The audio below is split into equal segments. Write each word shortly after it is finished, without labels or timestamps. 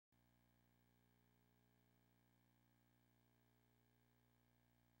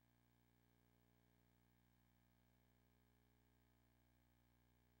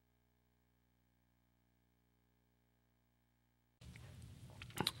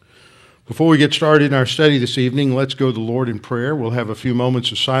Before we get started in our study this evening, let's go to the Lord in prayer. We'll have a few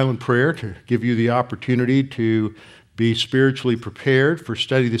moments of silent prayer to give you the opportunity to be spiritually prepared for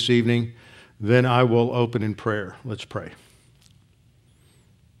study this evening. Then I will open in prayer. Let's pray.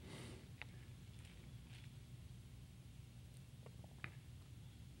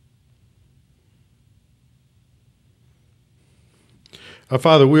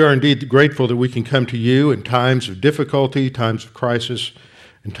 Father, we are indeed grateful that we can come to you in times of difficulty, times of crisis,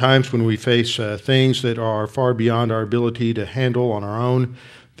 and times when we face things that are far beyond our ability to handle on our own,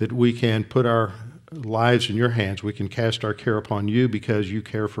 that we can put our lives in your hands. We can cast our care upon you because you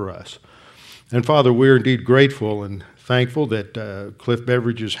care for us. And Father, we're indeed grateful and thankful that Cliff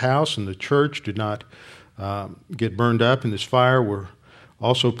Beveridge's house and the church did not get burned up in this fire. We're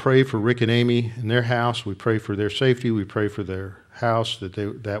also pray for Rick and Amy in their house. We pray for their safety. We pray for their house,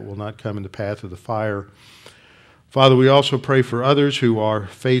 that will not come in the path of the fire. Father, we also pray for others who are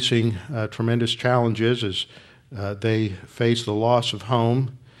facing tremendous challenges as they face the loss of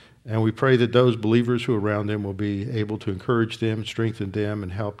home, and we pray that those believers who are around them will be able to encourage them, strengthen them,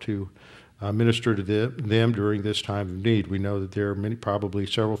 and help to minister to them during this time of need. We know that there are probably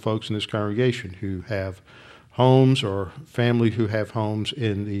several folks in this congregation who have homes or family who have homes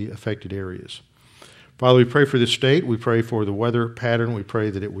in the affected areas. Father, we pray for this state. We pray for the weather pattern. We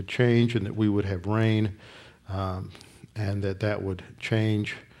pray that it would change and that we would have rain and that would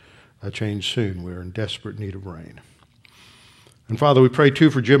change soon. We're in desperate need of rain. And Father, we pray too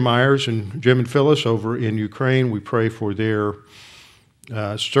for Jim Myers and Jim and Phyllis over in Ukraine. We pray for their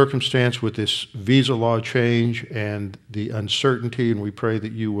circumstance with this visa law change and the uncertainty, and we pray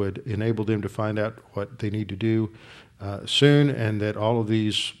that you would enable them to find out what they need to do soon, and that all of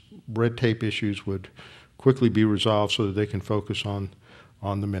these red tape issues would quickly be resolved so that they can focus on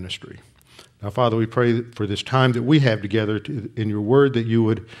the ministry. Now, Father, we pray for this time that we have together in your word, that you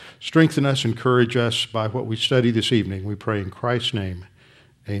would strengthen us, encourage us by what we study this evening. We pray in Christ's name,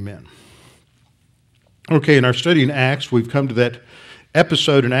 amen. Okay, in our study in Acts, we've come to that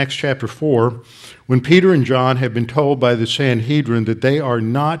episode in Acts chapter 4 when Peter and John have been told by the Sanhedrin that they are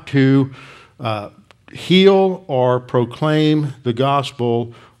not to heal or proclaim the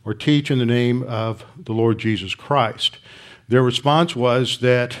gospel or teach in the name of the Lord Jesus Christ. Their response was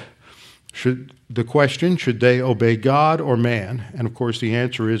that should they obey God or man? And of course the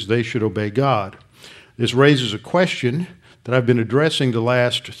answer is they should obey God. This raises a question that I've been addressing the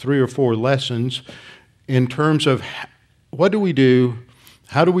last 3 or 4 lessons in terms of what do we do,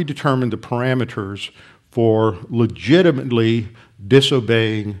 how do we determine the parameters for legitimately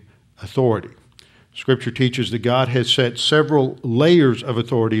disobeying authority? Scripture teaches that God has set several layers of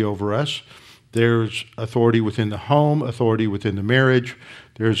authority over us. There's authority within the home, authority within the marriage.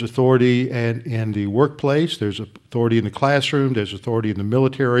 There's authority in the workplace. There's authority in the classroom. There's authority in the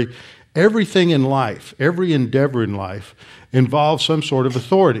military. Everything in life, every endeavor in life involves some sort of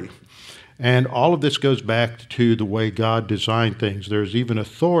authority. And all of this goes back to the way God designed things. There's even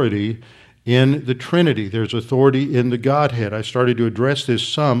authority in the Trinity. There's authority in the Godhead. I started to address this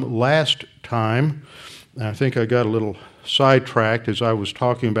some last time. I think I got a little sidetracked as I was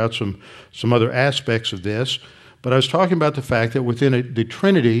talking about some other aspects of this. But I was talking about the fact that within the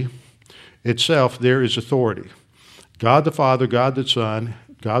Trinity itself, there is authority. God the Father, God the Son,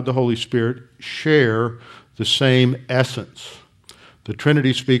 God the Holy Spirit share the same essence. The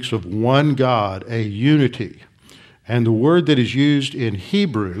Trinity speaks of one God, a unity. And the word that is used in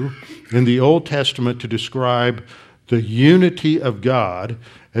Hebrew in the Old Testament to describe the unity of God,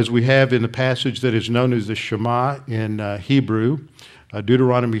 as we have in the passage that is known as the Shema in Hebrew,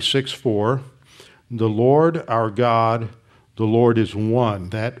 Deuteronomy 6:4, the Lord our God, the Lord is one.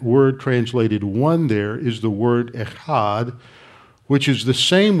 That word translated one there is the word echad, which is the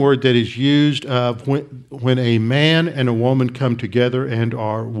same word that is used when a man and a woman come together and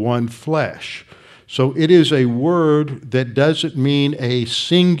are one flesh. So it is a word that doesn't mean a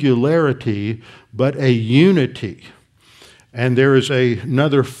singularity, but a unity. And there is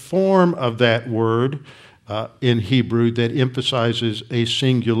another form of that word in Hebrew that emphasizes a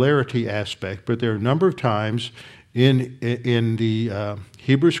singularity aspect. But there are a number of times in the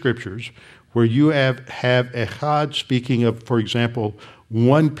Hebrew Scriptures where you have echad speaking of, for example,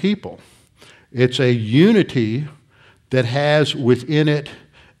 one people. It's a unity that has within it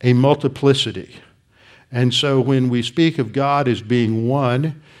a multiplicity. And so when we speak of God as being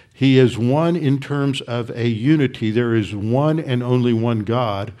one, he is one in terms of a unity. There is one and only one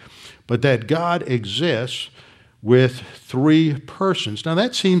God, but that God exists with 3 persons. Now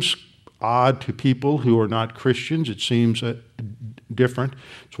that seems odd to people who are not Christians. It seems different.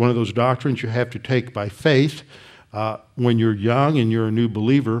 It's one of those doctrines you have to take by faith when you're young and you're a new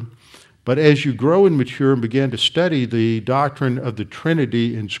believer. But as you grow and mature and begin to study the doctrine of the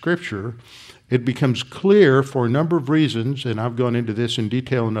Trinity in Scripture, it becomes clear for a number of reasons, and I've gone into this in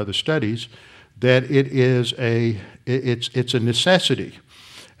detail in other studies, that it's a necessity.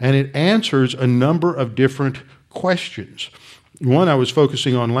 And it answers a number of different questions. One I was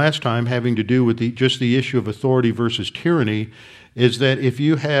focusing on last time, having to do with just the issue of authority versus tyranny, is that if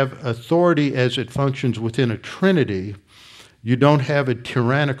you have authority as it functions within a trinity, you don't have a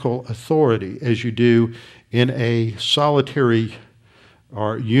tyrannical authority as you do in a solitary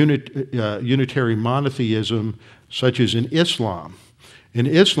or unitary monotheism such as in Islam. In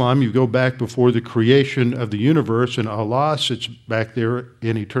Islam, you go back before the creation of the universe, and Allah sits back there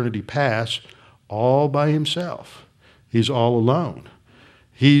in eternity past all by himself. He's all alone.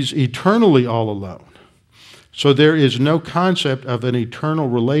 He's eternally all alone. So there is no concept of an eternal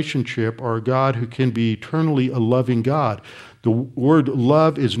relationship or a God who can be eternally a loving God. The word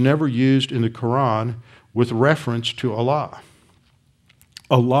love is never used in the Quran with reference to Allah.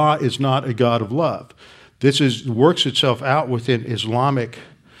 Allah is not a God of love. This works itself out within Islamic,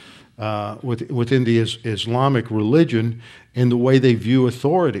 within the Islamic religion in the way they view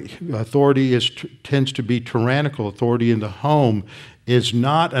authority. Authority tends to be tyrannical. Authority in the home is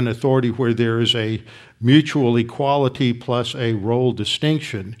not an authority where there is a mutual equality plus a role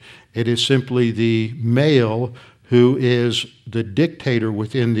distinction. It is simply the male who is the dictator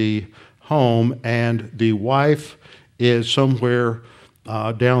within the home, and the wife is somewhere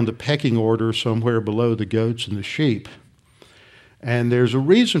down the pecking order, somewhere below the goats and the sheep. And there's a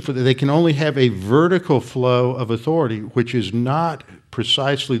reason for that. They can only have a vertical flow of authority, which is not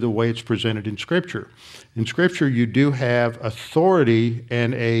precisely the way it's presented in Scripture. In Scripture, you do have authority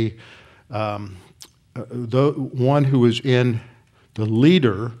and the one who is in the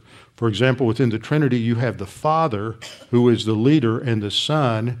leader. For example, within the Trinity, you have the Father who is the leader, and the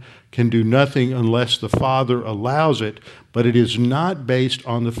Son can do nothing unless the Father allows it. But it is not based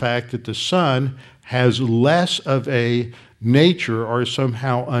on the fact that the Son has less of a nature or is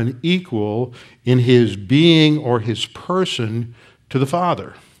somehow unequal in his being or his person to the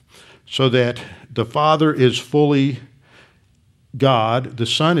Father. So that the Father is fully God, the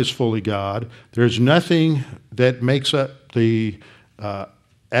Son is fully God. There's nothing that makes up the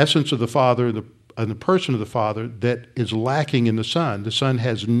essence of the Father and the person of the Father that is lacking in the Son. The Son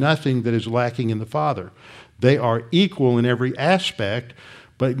has nothing that is lacking in the Father. They are equal in every aspect,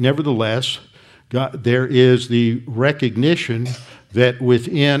 but nevertheless, there is the recognition that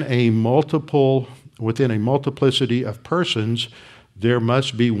within a multiplicity of persons, there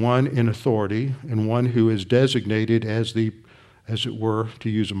must be one in authority and one who is designated as it were, to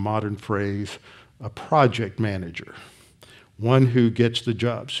use a modern phrase, a project manager. One who gets the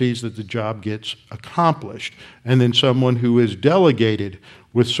job, sees that the job gets accomplished, and then someone who is delegated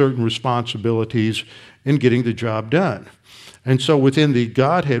with certain responsibilities in getting the job done. And so within the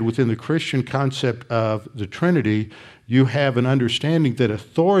Godhead, within the Christian concept of the Trinity, you have an understanding that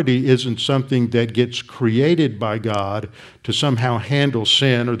authority isn't something that gets created by God to somehow handle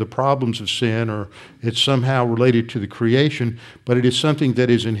sin or the problems of sin, or it's somehow related to the creation, but it is something that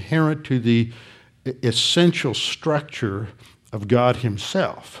is inherent to the essential structure of God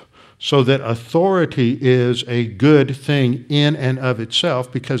himself. So that authority is a good thing in and of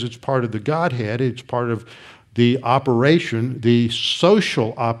itself because it's part of the Godhead, it's part of the operation, the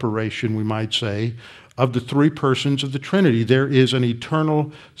social operation, we might say, of the three persons of the Trinity. There is an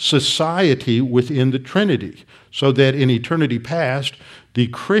eternal society within the Trinity, so that in eternity past, the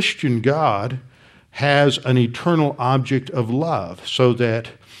Christian God has an eternal object of love, so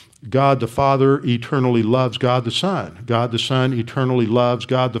that God the Father eternally loves God the Son. God the Son eternally loves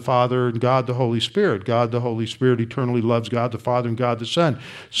God the Father and God the Holy Spirit. God the Holy Spirit eternally loves God the Father and God the Son,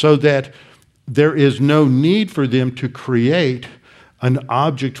 so that there is no need for them to create an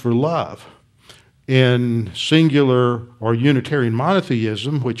object for love. In singular or Unitarian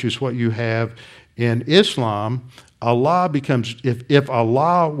monotheism, which is what you have in Islam, Allah becomes, if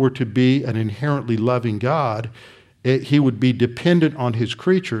Allah were to be an inherently loving God, he would be dependent on his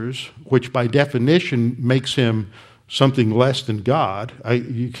creatures, which by definition makes him something less than God.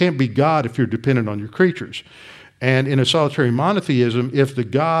 You can't be God if you're dependent on your creatures. And in a solitary monotheism, if the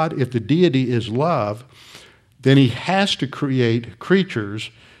deity is love, then he has to create creatures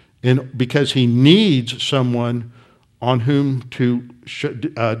because he needs someone on whom to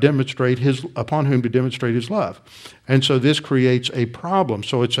demonstrate his love. And so this creates a problem.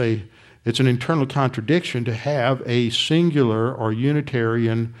 So it's an internal contradiction to have a singular or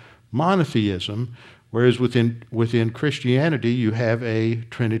Unitarian monotheism, whereas within Christianity you have a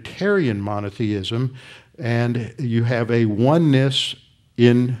Trinitarian monotheism, and you have a oneness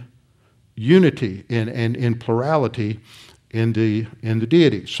in unity and in plurality in the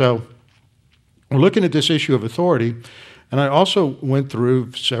deity. So we're looking at this issue of authority, and I also went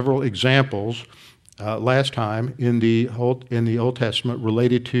through several examples last time in the Old Testament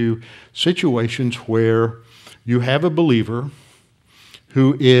related to situations where you have a believer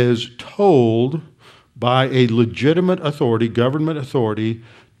who is told by a legitimate authority, government authority,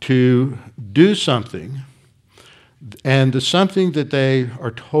 to do something, and the something that they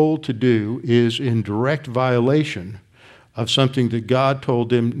are told to do is in direct violation of something that God told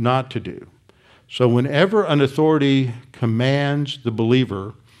them not to do. So whenever an authority commands the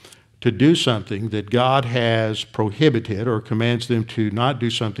believer to do something that God has prohibited or commands them to not do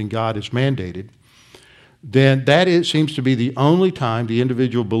something God has mandated, then that seems to be the only time the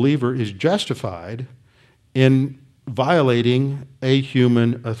individual believer is justified in violating a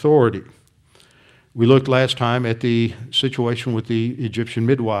human authority. We looked last time at the situation with the Egyptian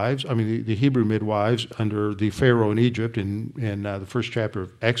midwives, the Hebrew midwives under the Pharaoh in Egypt in the first chapter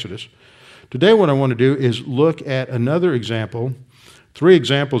of Exodus. Today what I want to do is look at another example, 3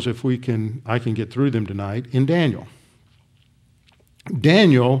 examples if I can get through them tonight, in Daniel.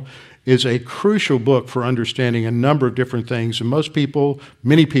 Daniel is a crucial book for understanding a number of different things, and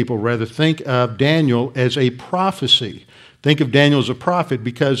many people rather, think of Daniel as a prophecy. Think of Daniel as a prophet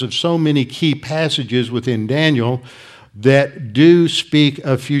because of so many key passages within Daniel that do speak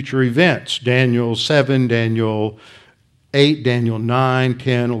of future events. Daniel 7, Daniel 8, Daniel 9,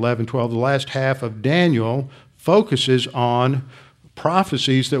 10, 11, 12. The last half of Daniel focuses on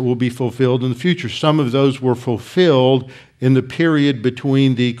prophecies that will be fulfilled in the future. Some of those were fulfilled in the period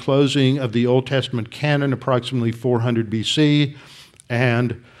between the closing of the Old Testament canon, approximately 400 BC,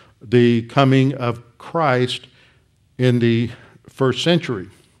 and the coming of Christ in the first century.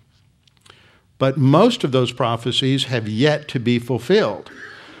 But most of those prophecies have yet to be fulfilled.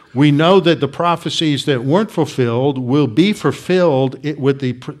 We know that the prophecies that weren't fulfilled will be fulfilled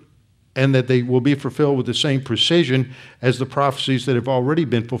and that they will be fulfilled with the same precision as the prophecies that have already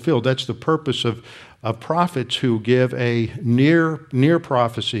been fulfilled. That's the purpose of prophets who give a near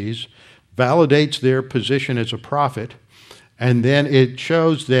prophecies, validates their position as a prophet, and then it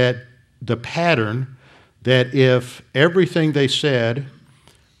shows that the pattern that if everything they said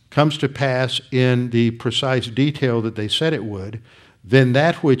comes to pass in the precise detail that they said it would, then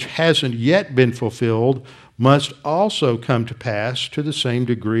that which hasn't yet been fulfilled must also come to pass to the same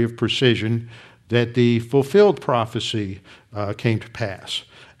degree of precision that the fulfilled prophecy came to pass.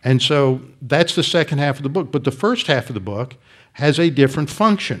 And so that's the second half of the book. But the first half of the book has a different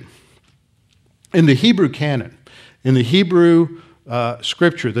function. In the Hebrew canon, in the Hebrew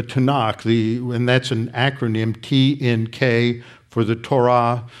scripture, the Tanakh, and that's an acronym, TNK, for the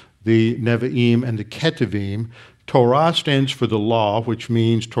Torah, the Nevi'im, and the Ketuvim. Torah stands for the law, which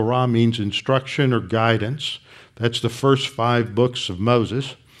means Torah means instruction or guidance. That's the first 5 books of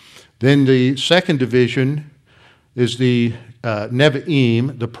Moses. Then the second division is the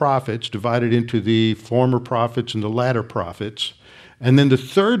Nevi'im, the prophets, divided into the former prophets and the latter prophets. And then the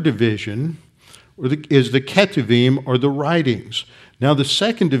third division is the Ketuvim, or the writings. Now the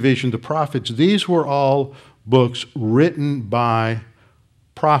second division, the prophets, these were all books written by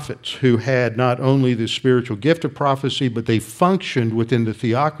prophets who had not only the spiritual gift of prophecy, but they functioned within the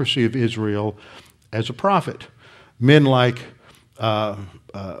theocracy of Israel as a prophet. Men like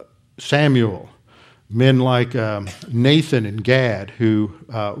Samuel, men like Nathan and Gad, who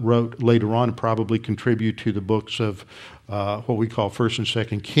wrote later on and probably contribute to the books of what we call 1st and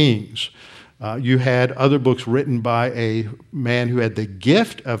 2nd Kings. You had other books written by a man who had the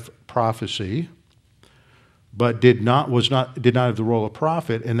gift of prophecy, but did not have the role of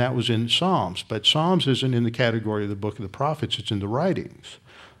prophet, and that was in Psalms. But Psalms isn't in the category of the book of the prophets, it's in the writings.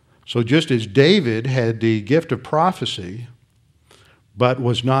 So just as David had the gift of prophecy, but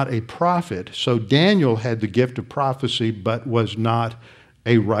was not a prophet, so Daniel had the gift of prophecy, but was not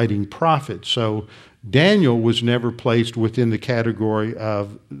a writing prophet. So Daniel was never placed within the category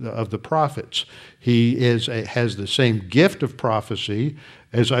of the prophets. He has the same gift of prophecy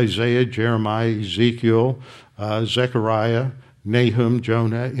as Isaiah, Jeremiah, Ezekiel, Zechariah, Nahum,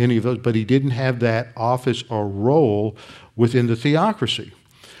 Jonah, any of those, but he didn't have that office or role within the theocracy.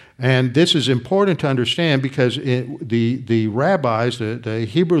 And this is important to understand because the rabbis, the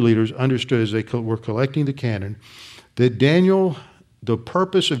Hebrew leaders, understood as they were collecting the canon that Daniel, the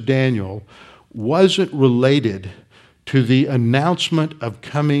purpose of Daniel, wasn't related to the announcement of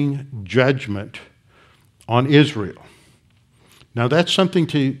coming judgment on Israel. Now that's something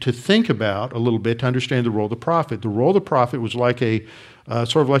to think about a little bit to understand the role of the prophet. The role of the prophet was like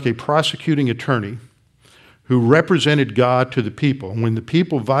sort of like a prosecuting attorney who represented God to the people. And when the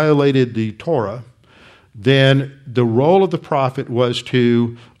people violated the Torah, then the role of the prophet was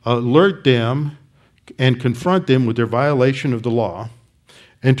to alert them and confront them with their violation of the law,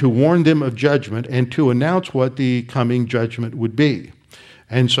 and to warn them of judgment, and to announce what the coming judgment would be.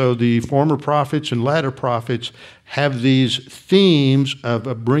 And so the former prophets and latter prophets have these themes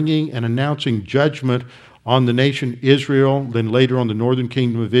of bringing and announcing judgment on the nation Israel, then later on the northern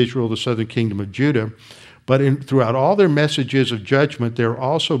kingdom of Israel, the southern kingdom of Judah. But throughout all their messages of judgment, they're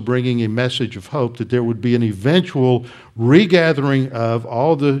also bringing a message of hope that there would be an eventual regathering of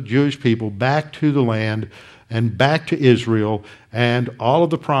all the Jewish people back to the land and back to Israel, and all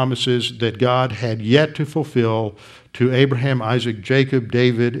of the promises that God had yet to fulfill to Abraham, Isaac, Jacob,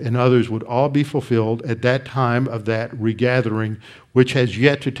 David, and others would all be fulfilled at that time of that regathering, which has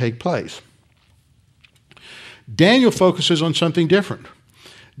yet to take place. Daniel focuses on something different.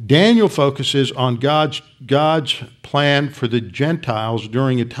 Daniel focuses on God's plan for the Gentiles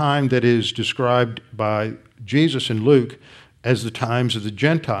during a time that is described by Jesus and Luke as the times of the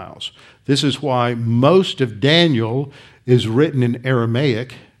Gentiles. This is why most of Daniel is written in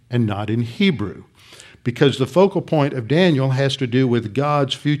Aramaic and not in Hebrew, because the focal point of Daniel has to do with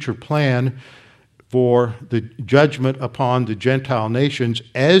God's future plan for the judgment upon the Gentile nations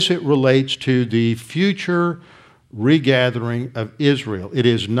as it relates to the future regathering of Israel. It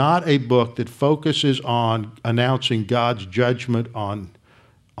is not a book that focuses on announcing God's judgment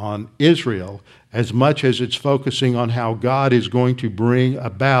on Israel as much as it's focusing on how God is going to bring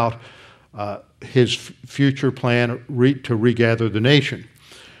about his future plan to regather the nation.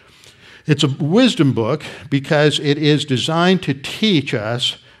 It's a wisdom book because it is designed to teach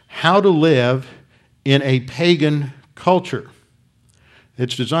us how to live in a pagan culture.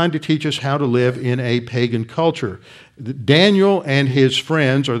 It's designed to teach us how to live in a pagan culture. Daniel and his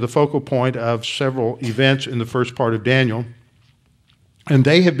friends are the focal point of several events in the first part of Daniel, and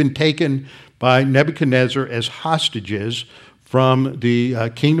they have been taken by Nebuchadnezzar as hostages from the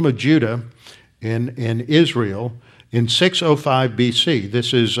kingdom of Judah in Israel in 605 BC.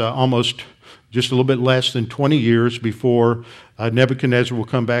 This is almost just a little bit less than 20 years before Nebuchadnezzar will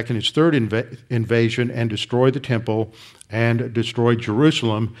come back in his third invasion and destroy the temple and destroy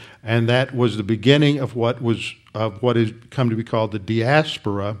Jerusalem. And that was the beginning of what has come to be called the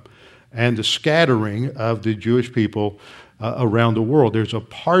diaspora and the scattering of the Jewish people around the world. There's a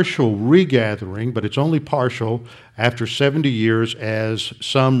partial regathering, but it's only partial after 70 years as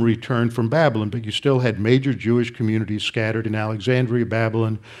some returned from Babylon. But you still had major Jewish communities scattered in Alexandria,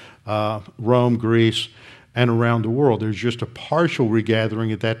 Babylon, Rome, Greece, and around the world. There's just a partial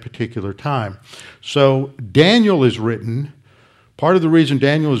regathering at that particular time. So Daniel is written, part of the reason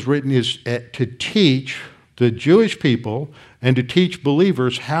Daniel is written is to teach the Jewish people and to teach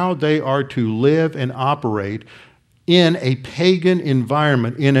believers how they are to live and operate in a pagan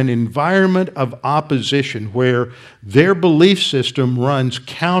environment, in an environment of opposition where their belief system runs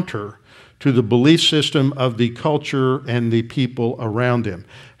counter to the belief system of the culture and the people around them,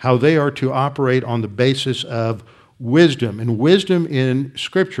 how they are to operate on the basis of wisdom. And wisdom in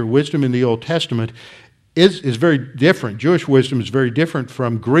Scripture, wisdom in the Old Testament, is very different. Jewish wisdom is very different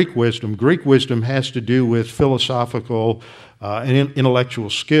from Greek wisdom. Greek wisdom has to do with philosophical and intellectual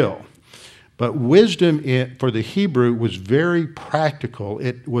skill. But wisdom for the Hebrew was very practical.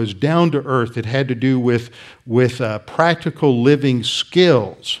 It was down to earth. It had to do with practical living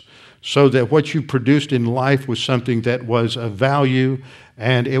skills, so that what you produced in life was something that was of value,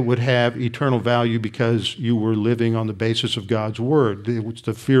 and it would have eternal value because you were living on the basis of God's word. It was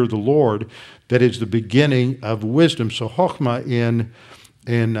the fear of the Lord that is the beginning of wisdom. So chokhmah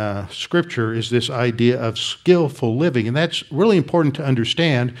in Scripture is this idea of skillful living, and that's really important to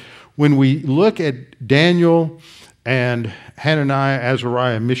understand. When we look at Daniel and Hananiah,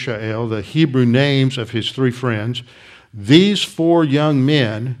 Azariah, and Mishael, the Hebrew names of his three friends, these four young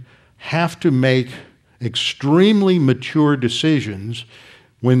men have to make extremely mature decisions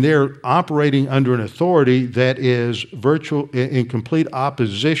when they're operating under an authority that is in complete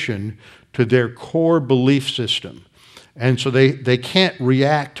opposition to their core belief system. And so they can't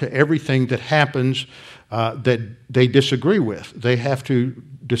react to everything that happens that they disagree with. They have to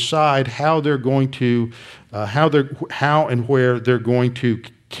decide how they're going to, how and where they're going to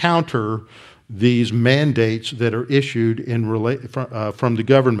counter these mandates that are issued from the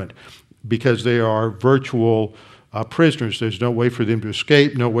government, because they are virtual prisoners. There's no way for them to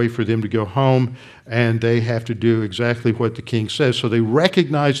escape, no way for them to go home, and they have to do exactly what the king says. So they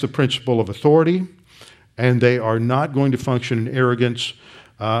recognize the principle of authority, and they are not going to function in arrogance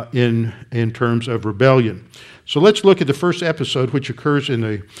in terms of rebellion. So let's look at the first episode, which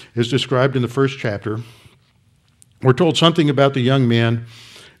is described in the first chapter. We're told something about the young men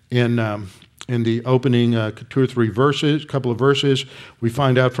in the opening 2 or 3 verses, couple of verses. We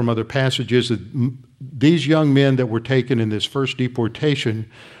find out from other passages that these young men that were taken in this first deportation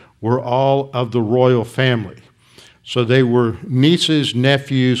were all of the royal family. So they were nieces,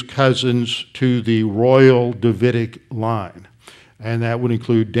 nephews, cousins to the royal Davidic line, and that would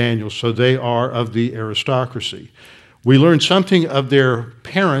include Daniel. So they are of the aristocracy. We learn something of their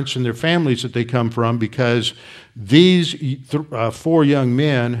parents and their families that they come from, because these 4 young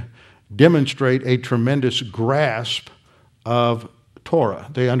men demonstrate a tremendous grasp of Torah.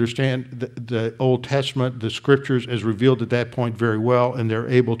 They understand the Old Testament, the scriptures as revealed at that point very well, and they're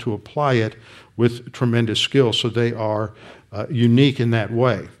able to apply it with tremendous skill. So they are unique in that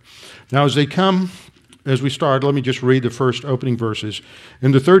way. Now, as we start, let me just read the first opening verses.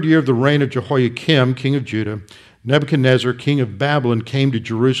 In the 3rd year of the reign of Jehoiakim, king of Judah, Nebuchadnezzar, king of Babylon, came to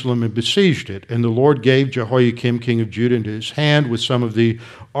Jerusalem and besieged it. And the Lord gave Jehoiakim, king of Judah, into his hand with some of the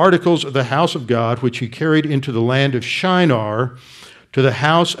articles of the house of God, which he carried into the land of Shinar, to the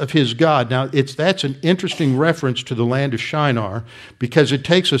house of his God. Now, that's an interesting reference to the land of Shinar, because it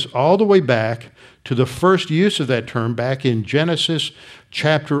takes us all the way back to the first use of that term back in Genesis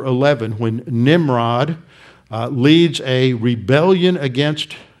chapter 11, when Nimrod leads a rebellion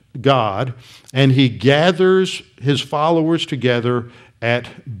against God, and he gathers his followers together at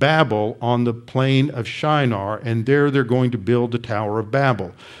Babel on the plain of Shinar, and there they're going to build the Tower of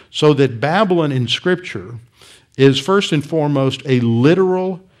Babel. So that Babylon in Scripture is first and foremost a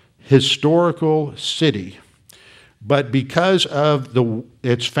literal historical city. But because of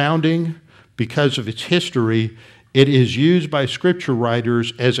its founding, because of its history, it is used by Scripture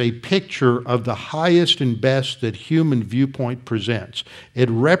writers as a picture of the highest and best that human viewpoint presents. It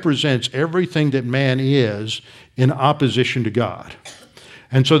represents everything that man is in opposition to God.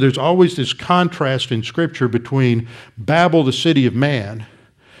 And so there's always this contrast in Scripture between Babel, the city of man,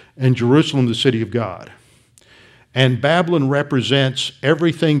 and Jerusalem, the city of God. And Babylon represents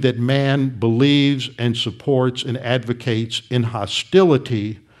everything that man believes and supports and advocates in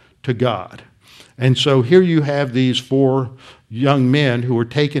hostility to God. And so here you have these 4 young men who are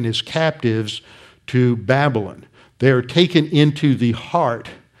taken as captives to Babylon. They are taken into the heart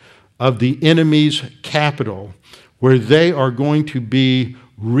of the enemy's capital, where they are going to be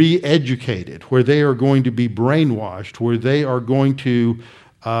re-educated, where they are going to be brainwashed, where they are going to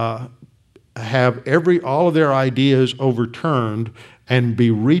have all of their ideas overturned and be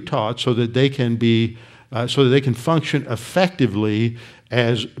retaught, so that they can function effectively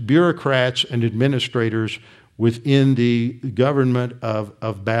as bureaucrats and administrators within the government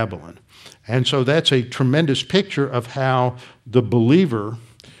of Babylon. And so that's a tremendous picture of how the believer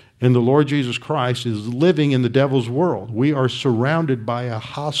in the Lord Jesus Christ is living in the devil's world. We are surrounded by a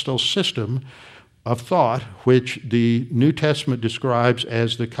hostile system of thought, which the New Testament describes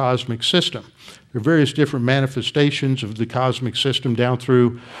as the cosmic system. There are various different manifestations of the cosmic system down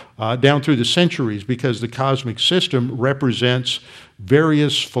through the centuries, because the cosmic system represents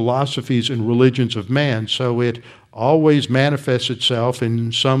various philosophies and religions of man. So it always manifests itself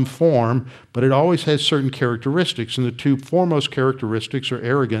in some form, but it always has certain characteristics. And the 2 foremost characteristics are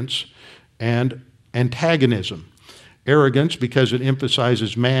arrogance and antagonism. Arrogance, because it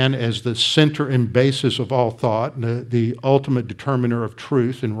emphasizes man as the center and basis of all thought, the ultimate determiner of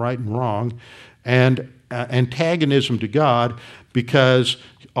truth and right and wrong. And antagonism to God, because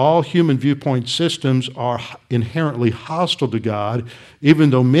all human viewpoint systems are inherently hostile to God, even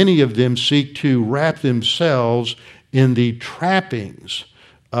though many of them seek to wrap themselves in the trappings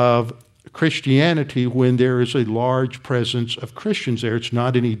of Christianity when there is a large presence of Christians there. It's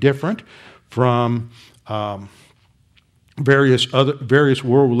not any different from various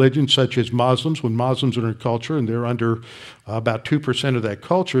world religions, such as Muslims. When Muslims are in a culture and they're under about 2% of that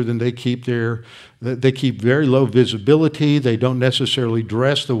culture, then they keep very low visibility. They don't necessarily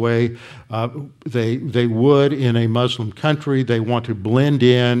dress the way they would in a Muslim country. They want to blend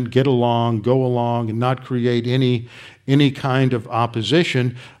in, get along, go along, and not create any kind of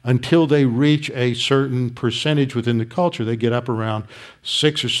opposition until they reach a certain percentage within the culture. They get up around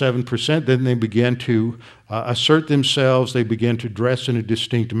 6 or 7%, then they begin to assert themselves, they begin to dress in a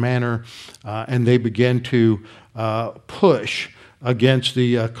distinct manner, and they begin to push against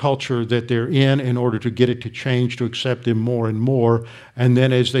the culture that they're in order to get it to change, to accept them more and more. And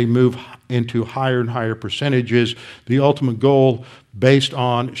then as they move into higher and higher percentages, the ultimate goal based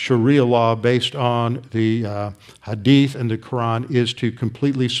on Sharia law, based on the Hadith and the Quran, is to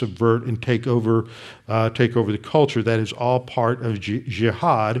completely subvert and take over the culture. That is all part of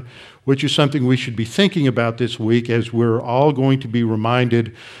jihad, which is something we should be thinking about this week, as we're all going to be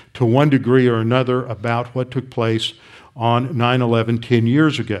reminded to one degree or another about what took place on 9/11 10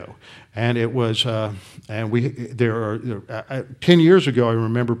 years ago. And it was, 10 years ago, I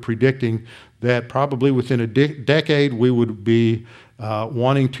remember predicting that probably within a decade we would be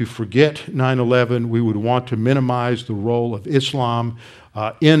wanting to forget 9/11. We would want to minimize the role of Islam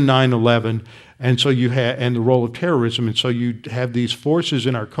in 9/11, and so and the role of terrorism. And so you have these forces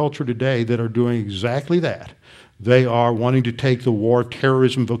in our culture today that are doing exactly that. They are wanting to take the war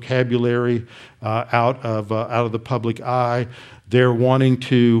terrorism vocabulary out of the public eye. They're wanting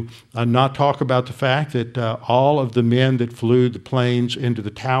to not talk about the fact that all of the men that flew the planes into the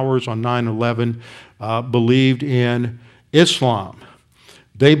towers on 9/11 believed in Islam.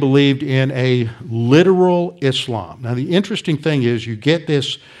 They believed in a literal Islam. Now, the interesting thing is you get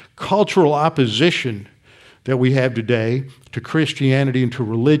this cultural opposition that we have today to Christianity and to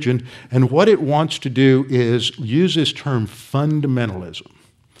religion, and what it wants to do is use this term fundamentalism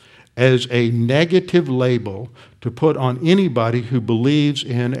as a negative label to put on anybody who believes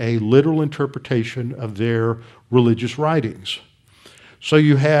in a literal interpretation of their religious writings. So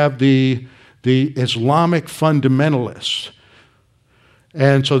you have the Islamic fundamentalists.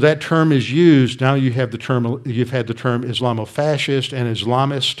 And so that term is used. Now you've had the term Islamofascist and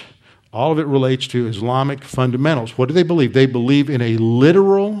Islamist. All of it relates to Islamic fundamentals. What do they believe? They believe in a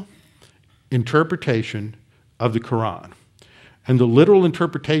literal interpretation of the Quran. And the literal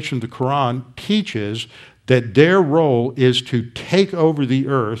interpretation of the Quran teaches that their role is to take over the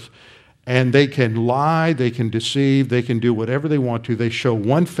earth, and they can lie, they can deceive, they can do whatever they want to. They show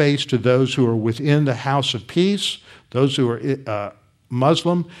one face to those who are within the house of peace, those who are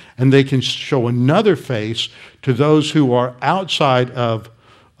Muslim, and they can show another face to those who are outside of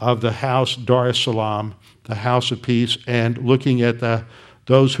the house, Dar es Salaam, the house of peace, and looking at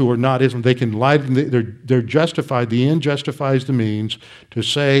those who are not Islam. They can lie, they're justified, the end justifies the means, to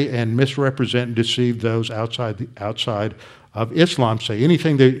say and misrepresent and deceive those outside of Islam, say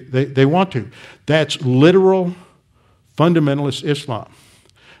anything they want to. That's literal fundamentalist Islam.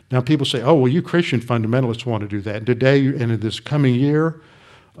 Now people say, oh, well, you Christian fundamentalists want to do that. And today, and in this coming year,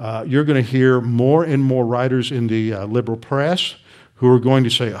 you're going to hear more and more writers in the liberal press who are going to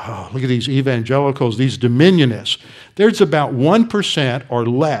say, oh, look at these evangelicals, these dominionists. There's about 1% or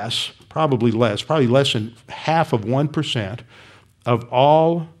less, probably less than half of 1% of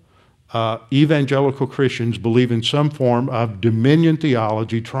all evangelical Christians believe in some form of dominion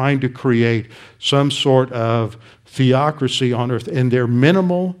theology, trying to create some sort of theocracy on earth. And they're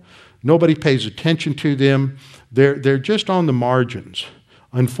minimal. Nobody pays attention to them. They're just on the margins.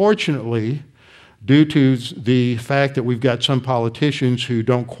 Unfortunately, due to the fact that we've got some politicians who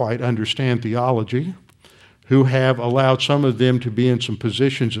don't quite understand theology, who have allowed some of them to be in some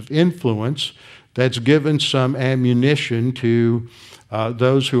positions of influence, that's given some ammunition to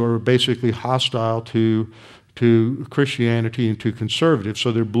those who are basically hostile to Christianity and to conservatives.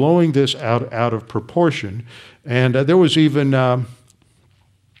 So they're blowing this out of proportion. And there was even a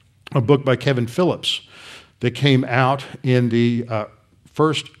book by Kevin Phillips that came out in the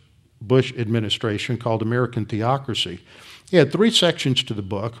first Bush administration called American Theocracy. He had 3 sections to the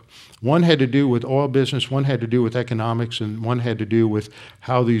book. One had to do with oil business, one had to do with economics, and one had to do with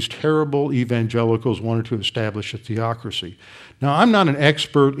how these terrible evangelicals wanted to establish a theocracy. Now, I'm not an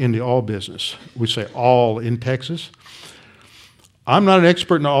expert in the oil business. We say all in Texas. I'm not an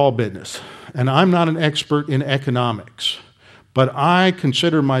expert in the oil business, and I'm not an expert in economics, but I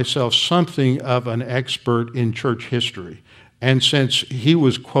consider myself something of an expert in church history. And since he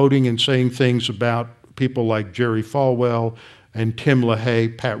was quoting and saying things about people like Jerry Falwell and Tim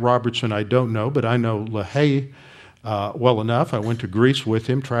LaHaye, Pat Robertson, I don't know, but I know LaHaye well enough. I went to Greece with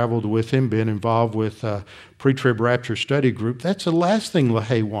him, traveled with him, been involved with pre-trib rapture study group. That's the last thing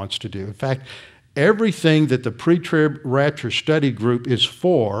LaHaye wants to do. In fact, everything that the pre-trib rapture study group is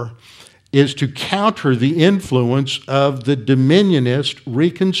for is to counter the influence of the dominionist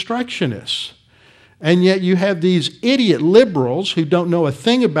Reconstructionists. And yet you have these idiot liberals who don't know a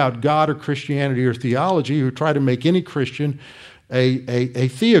thing about God or Christianity or theology, who try to make any Christian a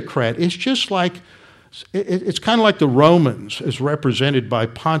theocrat. It's just like It's kind of like the Romans as represented by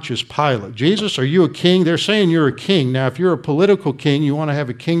Pontius Pilate. Jesus, are you a king? They're saying you're a king. Now, if you're a political king, you want to have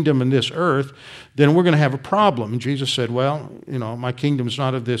a kingdom in this earth, then we're going to have a problem. And Jesus said, well, my kingdom's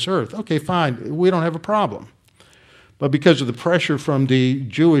not of this earth. Okay, fine. We don't have a problem. But because of the pressure from the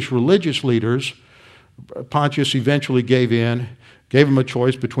Jewish religious leaders, Pontius eventually gave in, gave them a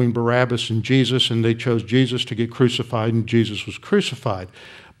choice between Barabbas and Jesus, and they chose Jesus to get crucified, and Jesus was crucified.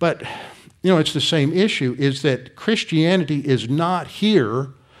 But it's the same issue, is that Christianity is not here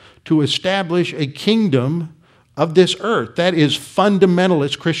to establish a kingdom of this earth. That is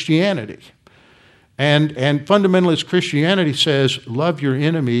fundamentalist Christianity. And fundamentalist Christianity says, love your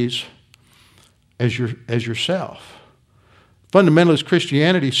enemies as yourself. Fundamentalist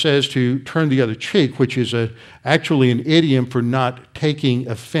Christianity says to turn the other cheek, which is actually an idiom for not taking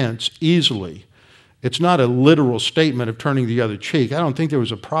offense easily. It's not a literal statement of turning the other cheek. I don't think there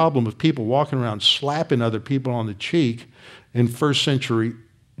was a problem of people walking around slapping other people on the cheek in first century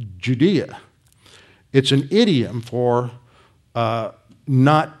Judea. It's an idiom for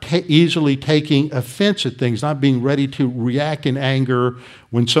not easily taking offense at things, not being ready to react in anger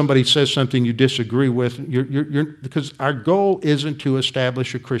when somebody says something you disagree with. Because our goal isn't to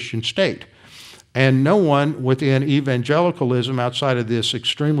establish a Christian state. And no one within evangelicalism, outside of this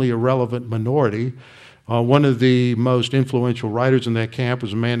extremely irrelevant minority, one of the most influential writers in that camp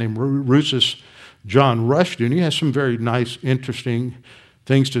was a man named Russus John Rushdoony. He has some very nice, interesting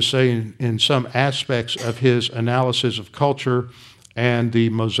things to say in some aspects of his analysis of culture and the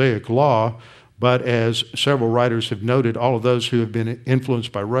Mosaic Law. But as several writers have noted, all of those who have been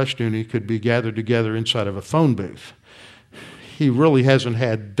influenced by Rushdoony could be gathered together inside of a phone booth. He really hasn't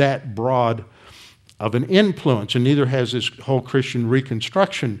had that broad of an influence, and neither has this whole Christian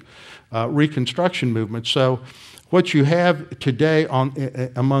Reconstruction movement. So what you have today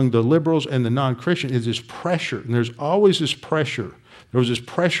among the liberals and the non-Christian is this pressure, and there's always this pressure. There was this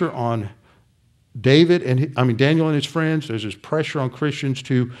pressure on Daniel and his friends. There's this pressure on Christians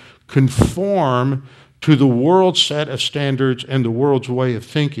to conform to the world's set of standards and the world's way of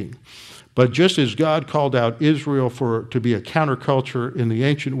thinking. But just as God called out Israel to be a counterculture in the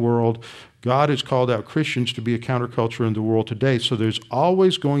ancient world, God has called out Christians to be a counterculture in the world today. So there's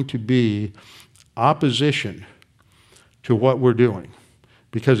always going to be opposition to what we're doing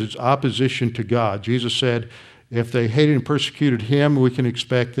because it's opposition to God. Jesus said, if they hated and persecuted him, we can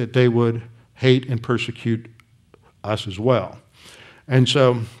expect that they would hate and persecute us as well. And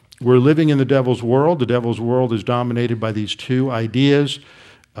so we're living in the devil's world. The devil's world is dominated by these two ideas,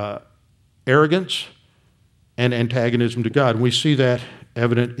 arrogance and antagonism to God. And we see that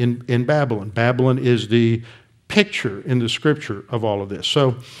evident in Babylon. Babylon is the picture in the scripture of all of this.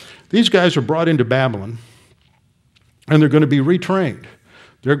 So these guys are brought into Babylon, and they're going to be retrained.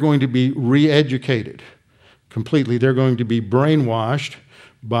 They're going to be re-educated completely. They're going to be brainwashed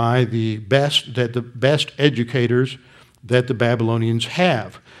by the best educators that the Babylonians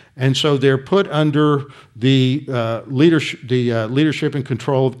have. And so they're put under the leadership and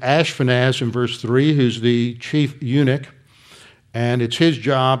control of Ashpenaz in verse 3, who's the chief eunuch. And it's his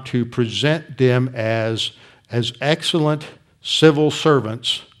job to present them as excellent civil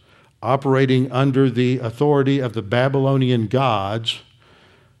servants operating under the authority of the Babylonian gods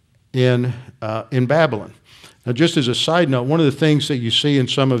in Babylon. Now, just as a side note, one of the things that you see in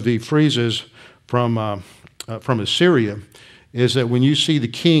some of the friezes from Assyria is that when you see the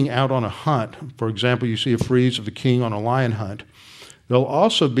king out on a hunt, for example, you see a frieze of the king on a lion hunt, there'll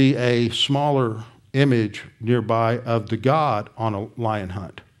also be a smaller image nearby of the god on a lion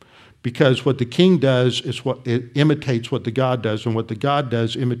hunt, because what the king does is it imitates what the god does, and what the god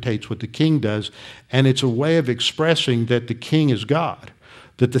does imitates what the king does, and it's a way of expressing that the king is God,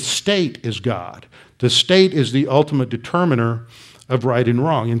 that the state is God. The state is the ultimate determiner of right and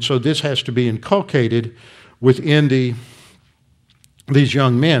wrong, and so this has to be inculcated within these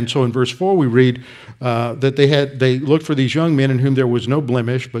young men. So in verse 4 we read that they looked for these young men in whom there was no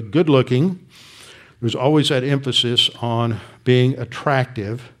blemish, but good looking. There's always that emphasis on being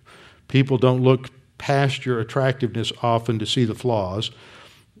attractive. People don't look past your attractiveness often to see the flaws.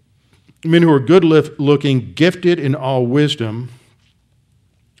 Men who are good looking, gifted in all wisdom,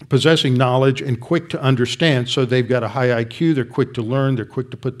 possessing knowledge, and quick to understand. So they've got a high IQ, they're quick to learn, they're quick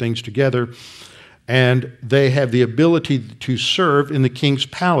to put things together, and they have the ability to serve in the king's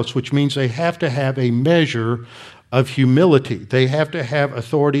palace, which means they have to have a measure of humility. They have to have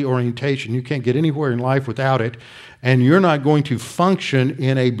authority orientation. You can't get anywhere in life without it, and you're not going to function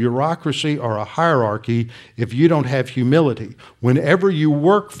in a bureaucracy or a hierarchy if you don't have humility. Whenever you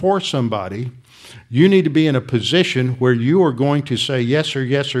work for somebody, You need to be in a position where you are going to say yes,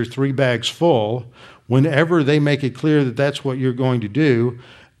 sir, 3 bags full, whenever they make it clear that that's what you're going to do,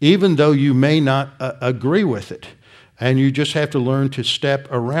 even though you may not agree with it. And you just have to learn to step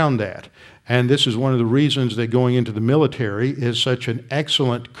around that. And this is one of the reasons that going into the military is such an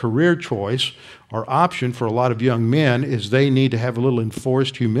excellent career choice or option for a lot of young men, is they need to have a little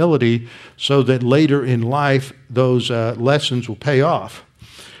enforced humility so that later in life those lessons will pay off.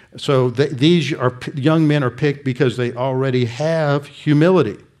 So these young men are picked because they already have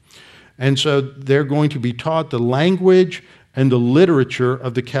humility. And so they're going to be taught the language and the literature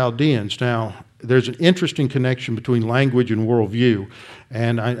of the Chaldeans. Now, there's an interesting connection between language and worldview.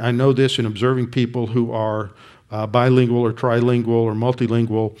 And I know this in observing people who are bilingual or trilingual or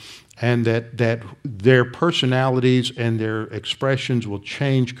multilingual, and that their personalities and their expressions will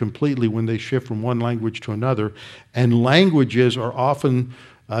change completely when they shift from one language to another. And languages are often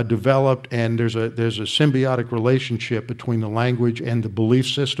developed, and there's a symbiotic relationship between the language and the belief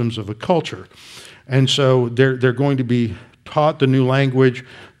systems of a culture. And so they're going to be taught the new language.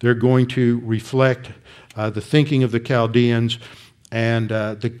 They're going to reflect the thinking of the Chaldeans. And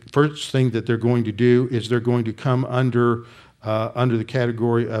the first thing that they're going to do is they're going to come under the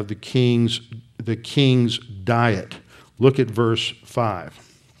category of the king's diet. Look at verse 5.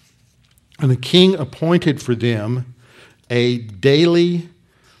 And the king appointed for them a daily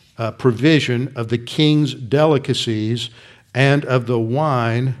provision of the king's delicacies and of the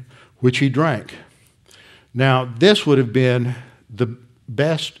wine which he drank. Now, this would have been the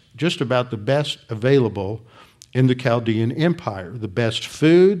best, just about the best available in the Chaldean Empire. The best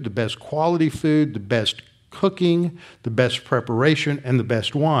food, the best quality food, the best cooking, the best preparation, and the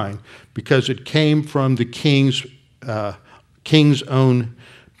best wine, because it came from the king's own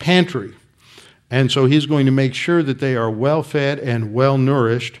pantry. And so he's going to make sure that they are well-fed and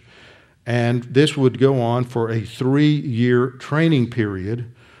well-nourished, and this would go on for a 3-year training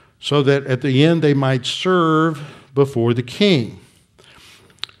period so that at the end they might serve before the king.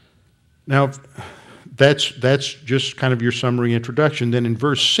 Now, that's just kind of your summary introduction. Then in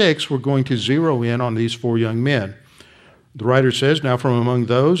verse 6, we're going to zero in on these 4 young men. The writer says, "Now from among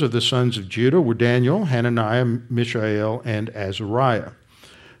those of the sons of Judah were Daniel, Hananiah, Mishael, and Azariah.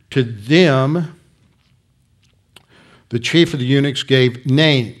 To them the chief of the eunuchs gave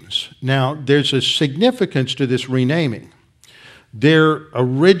names." Now, there's a significance to this renaming. Their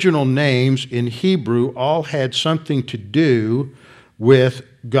original names in Hebrew all had something to do with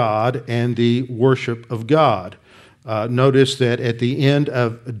God and the worship of God. Notice that at the end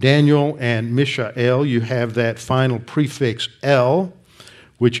of Daniel and Mishael, you have that final prefix El,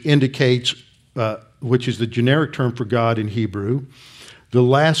 which indicates, which is the generic term for God in Hebrew. The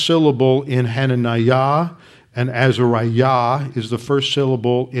last syllable in Hananiah and Azariah is the first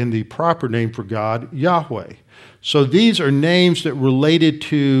syllable in the proper name for God, Yahweh. So these are names that related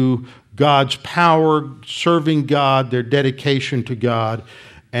to God's power, serving God, their dedication to God,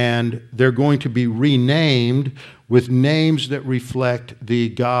 and they're going to be renamed with names that reflect the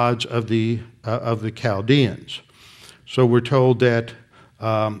gods of the Chaldeans. So we're told that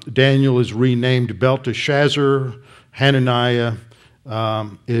Daniel is renamed Belteshazzar, Hananiah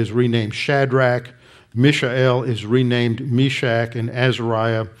is renamed Shadrach, Mishael is renamed Meshach, and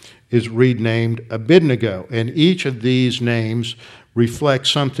Azariah is renamed Abednego. And each of these names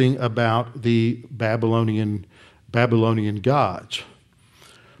reflects something about the Babylonian gods.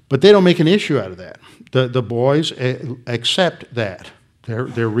 But they don't make an issue out of that. The boys accept that.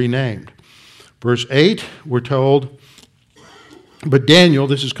 They're renamed. Verse 8, we're told, but Daniel,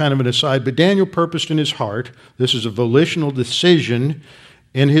 this is kind of an aside, but Daniel purposed in his heart, this is a volitional decision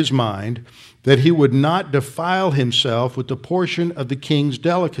in his mind, that he would not defile himself with the portion of the king's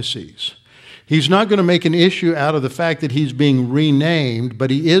delicacies. He's not going to make an issue out of the fact that he's being renamed,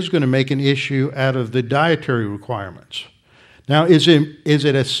 but he is going to make an issue out of the dietary requirements. Now, is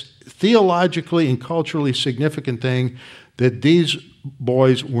it a theologically and culturally significant thing that these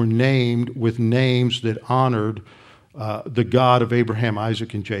boys were named with names that honored the God of Abraham,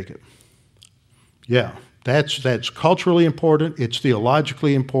 Isaac, and Jacob? Yeah, that's culturally important, it's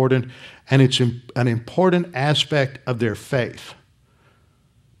theologically important, and it's an important aspect of their faith.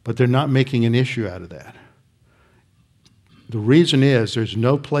 But they're not making an issue out of that. The reason is there's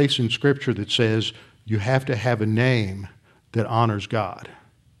no place in Scripture that says you have to have a name that honors God.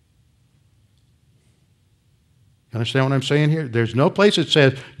 You understand what I'm saying here? There's no place that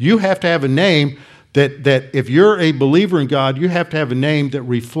says you have to have a name that if you're a believer in God, you have to have a name that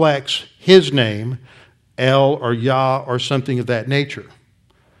reflects His name, El or Yah or something of that nature.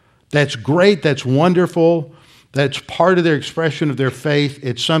 That's great. That's wonderful. That's part of their expression of their faith.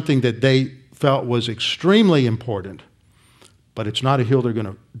 It's something that they felt was extremely important, but it's not a hill they're going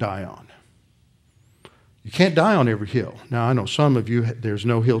to die on. You can't die on every hill. Now, I know some of you, there's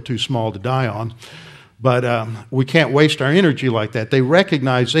no hill too small to die on, but we can't waste our energy like that. They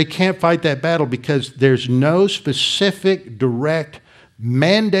recognize they can't fight that battle because there's no specific, direct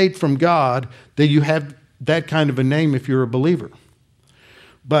mandate from God that you have that kind of a name if you're a believer.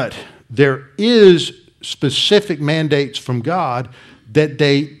 But there is specific mandates from God that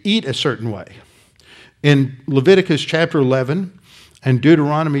they eat a certain way. In Leviticus chapter 11 and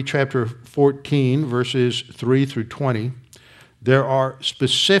Deuteronomy chapter 14, verses 3 through 20, there are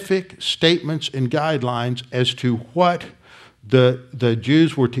specific statements and guidelines as to what the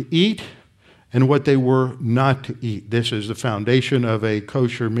Jews were to eat and what they were not to eat. This is the foundation of a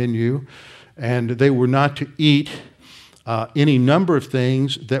kosher menu, and they were not to eat any number of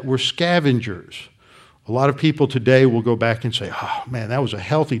things that were scavengers. A lot of people today will go back and say, oh man, that was a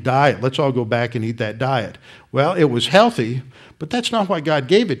healthy diet. Let's all go back and eat that diet. Well, it was healthy, but that's not why God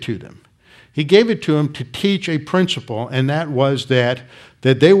gave it to them. He gave it to them to teach a principle, and that was that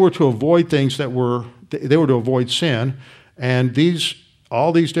they were to avoid things they were to avoid sin, and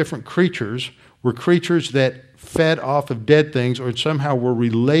all these different creatures were creatures that fed off of dead things or somehow were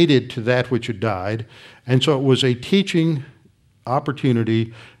related to that which had died. And so it was a teaching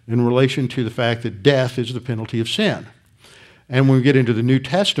opportunity in relation to the fact that death is the penalty of sin. And when we get into the New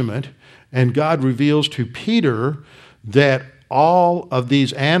Testament, and God reveals to Peter that all of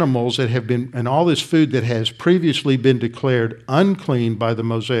these animals that have been, and all this food that has previously been declared unclean by the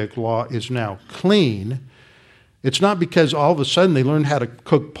Mosaic law is now clean, it's not because all of a sudden they learned how to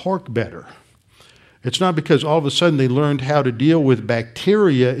cook pork better. It's not because all of a sudden they learned how to deal with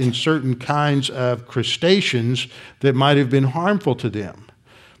bacteria in certain kinds of crustaceans that might have been harmful to them.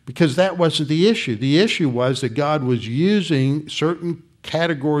 Because that wasn't the issue. The issue was that God was using certain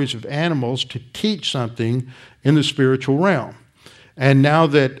categories of animals to teach something in the spiritual realm. And now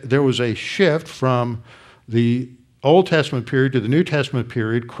that there was a shift from the Old Testament period to the New Testament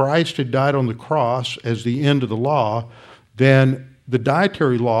period, Christ had died on the cross as the end of the law, then the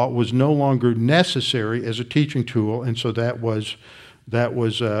dietary law was no longer necessary as a teaching tool, and so that was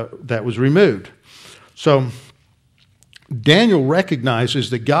removed. So Daniel recognizes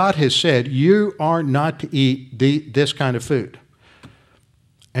that God has said, you are not to eat this kind of food.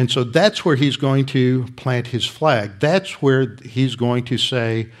 And so that's where he's going to plant his flag. That's where he's going to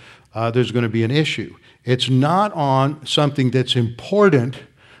say there's going to be an issue. It's not on something that's important,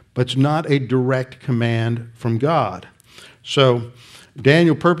 but it's not a direct command from God. So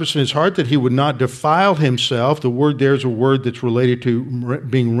Daniel purposed in his heart that he would not defile himself. The word there is a word that's related to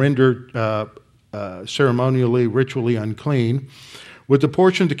being rendered ceremonially, ritually unclean, with the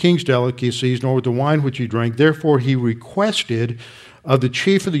portion of the king's delicacies, nor with the wine which he drank. Therefore he requested of the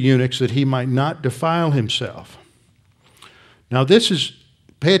chief of the eunuchs that he might not defile himself. Now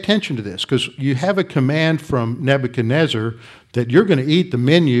pay attention to this, because you have a command from Nebuchadnezzar that you're going to eat the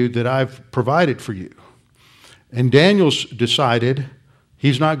menu that I've provided for you. And Daniel's decided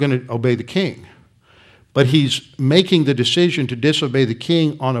he's not going to obey the king. But he's making the decision to disobey the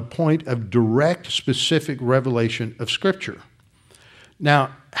king on a point of direct, specific revelation of Scripture.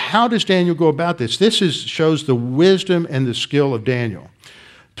 Now, how does Daniel go about this? This shows the wisdom and the skill of Daniel.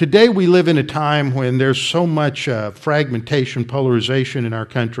 Today we live in a time when there's so much fragmentation, polarization in our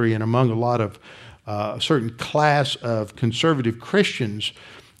country and among a lot of certain class of conservative Christians.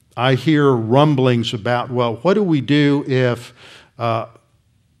 I hear rumblings about, well, what do we do if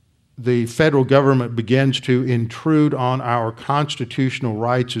the federal government begins to intrude on our constitutional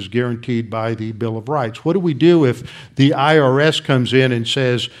rights as guaranteed by the Bill of Rights? What do we do if the IRS comes in and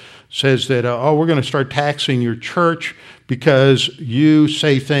says that, we're going to start taxing your church because you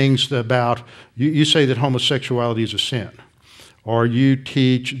say things about, you say that homosexuality is a sin, or you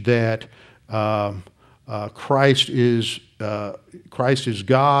teach that Christ is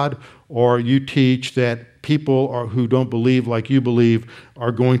God, or you teach that people who don't believe like you believe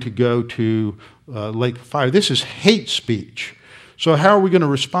are going to go to lake of fire. This is hate speech. So how are we going to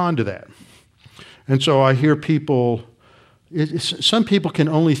respond to that? And so I hear some people can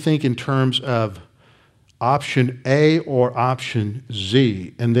only think in terms of option A or option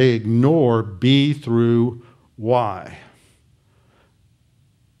Z, and they ignore B through Y.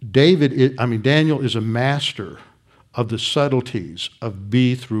 Daniel is a master of the subtleties of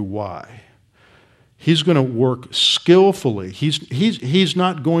B through Y. He's going to work skillfully. He's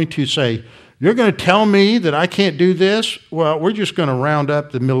not going to say, you're going to tell me that I can't do this? Well, we're just going to round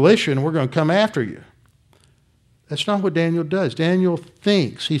up the militia and we're going to come after you. That's not what Daniel does. Daniel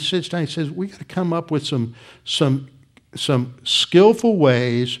thinks. He sits down and says, we got to come up with some skillful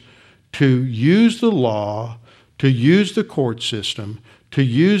ways to use the law, to use the court system, to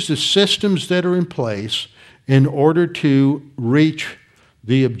use the systems that are in place in order to reach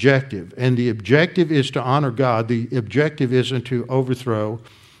the objective. And the objective is to honor God. The objective isn't to overthrow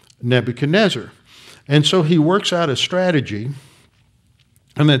Nebuchadnezzar. And so he works out a strategy,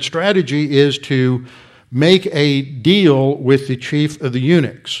 and that strategy is to make a deal with the chief of the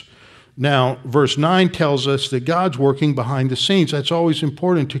eunuchs. Now, verse 9 tells us that God's working behind the scenes. That's always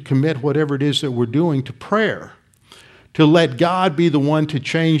important, to commit whatever it is that we're doing to prayer, to let God be the one to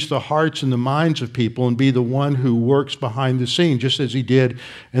change the hearts and the minds of people and be the one who works behind the scenes, just as he did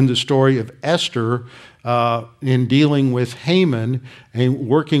in the story of Esther in dealing with Haman and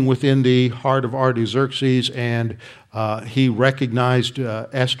working within the heart of Artaxerxes. And he recognized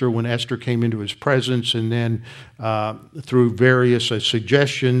Esther when Esther came into his presence, and then through various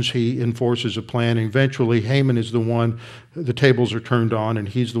suggestions, he enforces a plan. And eventually, Haman is the one, the tables are turned on, and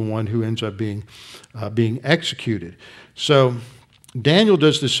he's the one who ends up being executed. So Daniel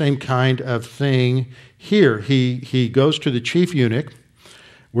does the same kind of thing here. He goes to the chief eunuch.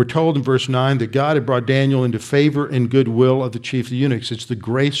 We're told in verse 9 that God had brought Daniel into favor and goodwill of the chief of the eunuchs. It's the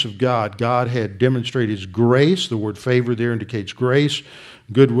grace of God. God had demonstrated his grace. The word favor there indicates grace,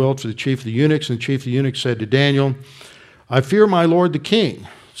 goodwill to the chief of the eunuchs. And the chief of the eunuchs said to Daniel, I fear my lord the king.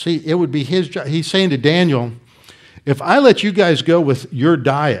 See, it would be his job. He's saying to Daniel, if I let you guys go with your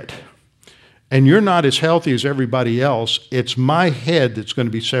diet and you're not as healthy as everybody else, it's my head that's going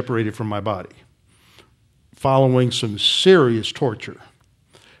to be separated from my body, following some serious torture.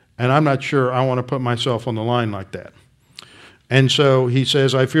 And I'm not sure I want to put myself on the line like that. And so he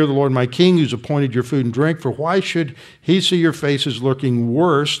says, I fear the Lord my king, who's appointed your food and drink, for why should he see your faces looking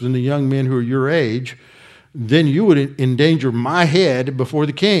worse than the young men who are your age? Then you would endanger my head before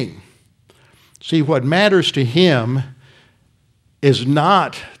the king. See, what matters to him is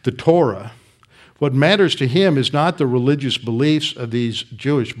not the Torah. What matters to him is not the religious beliefs of these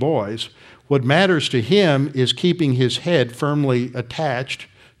Jewish boys. What matters to him is keeping his head firmly attached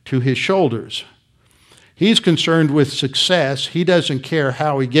to his shoulders. He's concerned with success. He doesn't care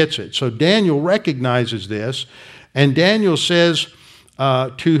how he gets it. So Daniel recognizes this, and Daniel says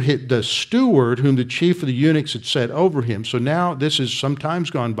to the steward whom the chief of the eunuchs had set over him. So now this is some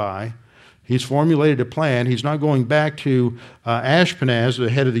time's gone by. He's formulated a plan. He's not going back to Ashpenaz, the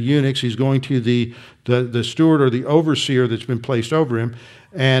head of the eunuchs. He's going to the steward or the overseer that's been placed over him.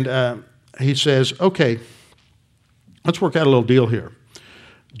 And he says, okay, let's work out a little deal here.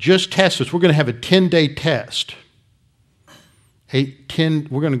 Just test us. We're going to have a 10-day test. We're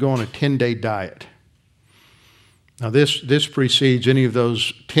going to go on a 10-day diet. Now, this precedes any of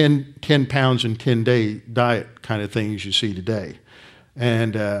those 10 pounds in 10-day diet kind of things you see today.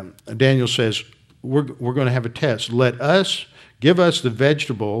 And Daniel says, we're going to have a test. Give us the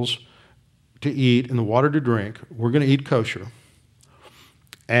vegetables to eat and the water to drink. We're going to eat kosher.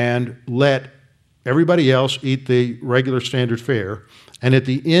 And let everybody else eat the regular standard fare. And at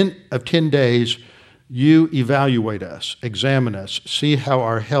the end of 10 days, you evaluate us, examine us, see how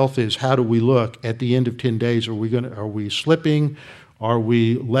our health is. How do we look at the end of 10 days? Are we slipping? Are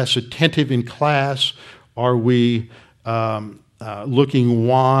we less attentive in class? Are we looking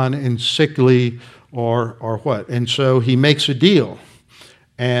wan and sickly, or what? And so he makes a deal,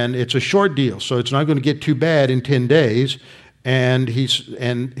 and it's a short deal, so it's not going to get too bad in 10 days. And he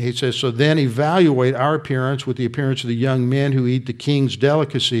says, so then evaluate our appearance with the appearance of the young men who eat the king's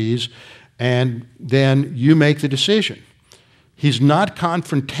delicacies, and then you make the decision. He's not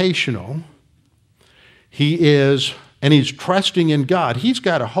confrontational. He's trusting in God. He's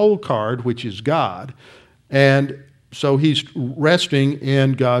got a whole card, which is God, and so he's resting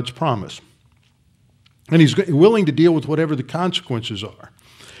in God's promise. And he's willing to deal with whatever the consequences are.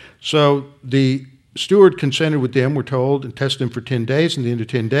 So the steward consented with them, we're told, and tested them for 10 days. And at the end of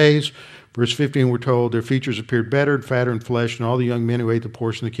 10 days, verse 15, we're told, their features appeared better, fatter in flesh, than all the young men who ate the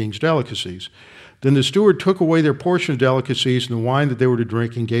portion of the king's delicacies. Then the steward took away their portion of delicacies and the wine that they were to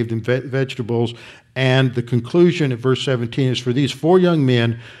drink and gave them vegetables. And the conclusion at verse 17 is, for these 4 young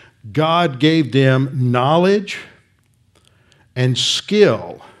men, God gave them knowledge and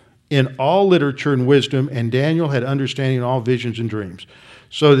skill in all literature and wisdom, and Daniel had understanding in all visions and dreams.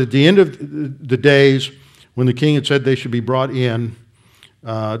 So at the end of the days, when the king had said they should be brought in,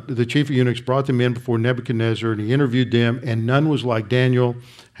 the chief of eunuchs brought them in before Nebuchadnezzar, and he interviewed them, and none was like Daniel,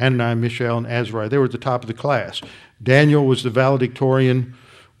 Hananiah, Mishael, and Azariah. They were at the top of the class. Daniel was the valedictorian.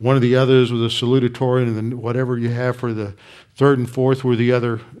 One of the others was a salutatorian, and then whatever you have for the third and fourth were the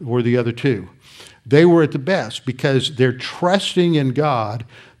other 2. They were at the best because they're trusting in God.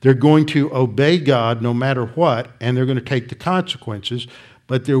 They're going to obey God no matter what, and they're going to take the consequences.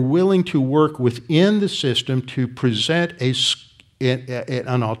 but they're willing to work within the system to present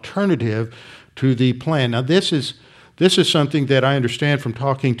an alternative to the plan. Now, this is something that I understand from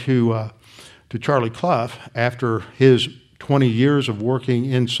talking to Charlie Clough after his 20 years of working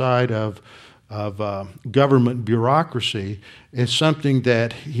inside of government bureaucracy, is something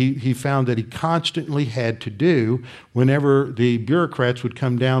that he found that he constantly had to do whenever the bureaucrats would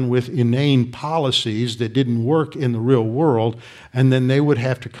come down with inane policies that didn't work in the real world, and then they would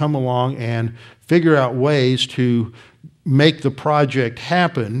have to come along and figure out ways to make the project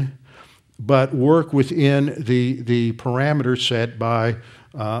happen, but work within the parameters set by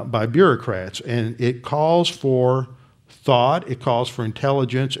bureaucrats. And it calls for thought, it calls for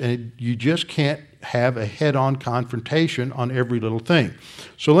intelligence, and you just can't have a head-on confrontation on every little thing.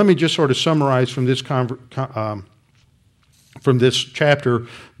 So let me just sort of summarize from this chapter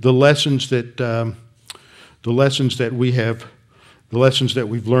the lessons that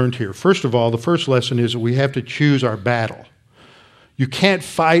we've learned here. First of all, the first lesson is that we have to choose our battle. You can't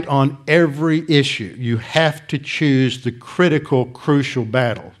fight on every issue. You have to choose the critical, crucial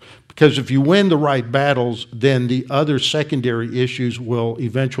battle. Because if you win the right battles, then the other secondary issues will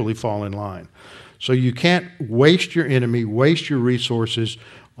eventually fall in line. So you can't waste your enemy, waste your resources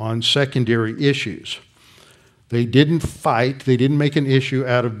on secondary issues. They didn't fight. They didn't make an issue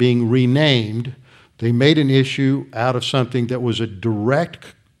out of being renamed. They made an issue out of something that was a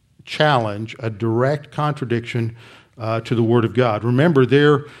direct challenge, a direct contradiction to the Word of God. Remember,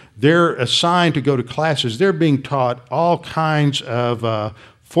 they're assigned to go to classes. They're being taught all kinds of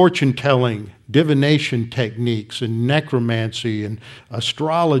fortune-telling, divination techniques, and necromancy, and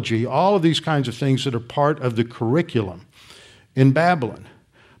astrology, all of these kinds of things that are part of the curriculum in Babylon.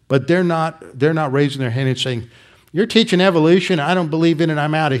 But they're not raising their hand and saying, "You're teaching evolution, I don't believe in it,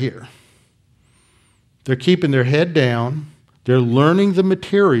 I'm out of here." They're keeping their head down, they're learning the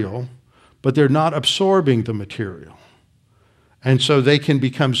material, but they're not absorbing the material. And so they can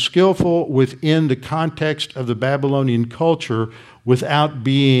become skillful within the context of the Babylonian culture without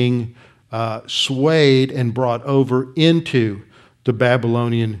being swayed and brought over into the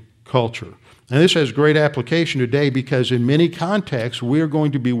Babylonian culture. And this has great application today because in many contexts, we're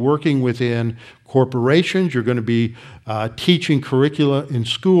going to be working within corporations. You're going to be teaching curricula in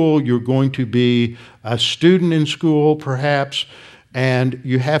school. You're going to be a student in school, perhaps, and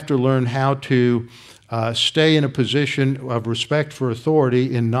you have to learn how to stay in a position of respect for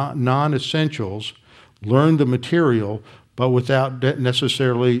authority in non-essentials, learn the material, but without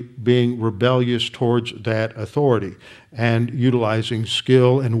necessarily being rebellious towards that authority and utilizing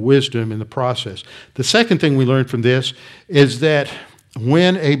skill and wisdom in the process. The second thing we learned from this is that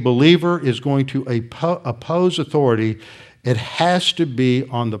when a believer is going to oppose authority, it has to be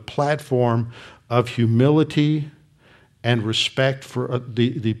on the platform of humility and respect for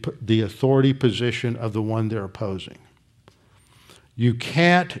the authority position of the one they're opposing. You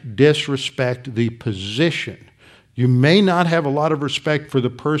can't disrespect the position. You may not have a lot of respect for the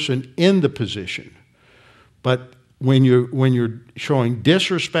person in the position, but when you're showing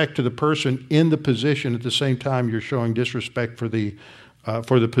disrespect to the person in the position, at the same time you're showing disrespect for the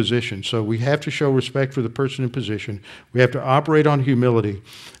position. So we have to show respect for the person in position. We have to operate on humility,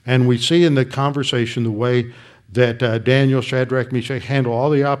 and we see in the conversation the way that Daniel, Shadrach, Meshach handle all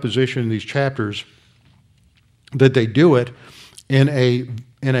the opposition in these chapters, that they do it in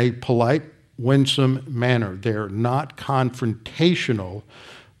a polite, winsome manner. They're not confrontational,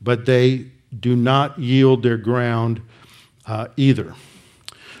 but they do not yield their ground either.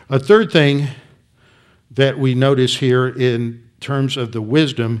 A third thing that we notice here in terms of the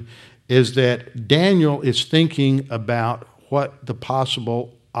wisdom is that Daniel is thinking about what the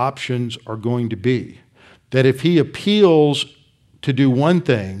possible options are going to be. That if he appeals to do one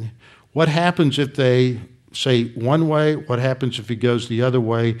thing, what happens if they say one way? What happens if he goes the other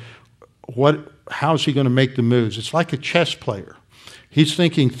way? How's he going to make the moves? It's like a chess player. He's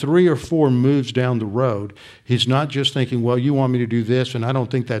thinking 3 or 4 moves down the road. He's not just thinking, well, you want me to do this, and I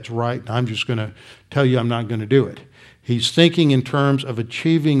don't think that's right, and I'm just going to tell you I'm not going to do it. He's thinking in terms of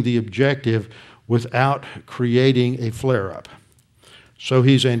achieving the objective without creating a flare-up. So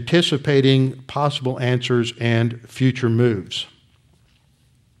he's anticipating possible answers and future moves.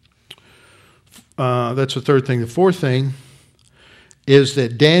 That's the third thing. The fourth thing is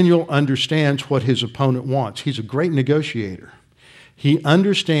that Daniel understands what his opponent wants. He's a great negotiator. He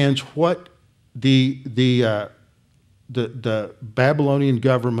understands what the Babylonian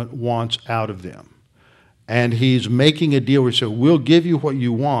government wants out of them. And he's making a deal where he says, we'll give you what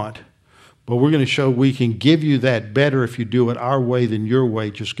you want, but we're going to show we can give you that better if you do it our way than your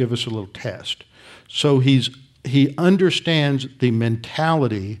way. Just give us a little test. So he's he understands the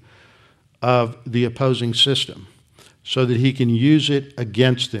mentality of the opposing system so that he can use it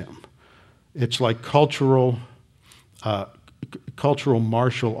against them. It's like cultural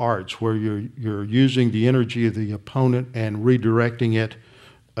martial arts, where you're using the energy of the opponent and redirecting it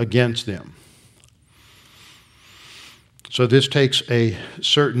against them. So this takes a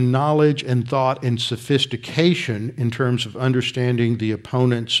certain knowledge and thought and sophistication in terms of understanding the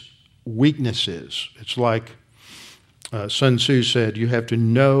opponent's weaknesses. It's like Sun Tzu said, you have to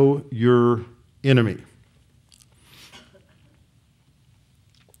know your enemy.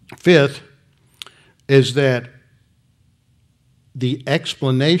 Fifth is that the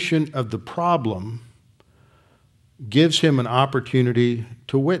explanation of the problem gives him an opportunity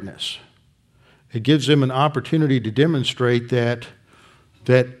to witness. It gives him an opportunity to demonstrate that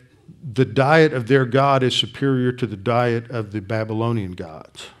the diet of their God is superior to the diet of the Babylonian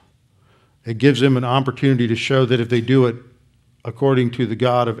gods. It gives them an opportunity to show that if they do it according to the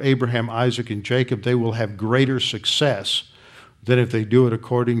God of Abraham, Isaac, and Jacob, they will have greater success than if they do it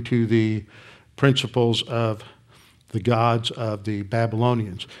according to the principles of the gods of the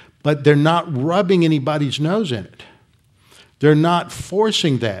Babylonians. But they're not rubbing anybody's nose in it. They're not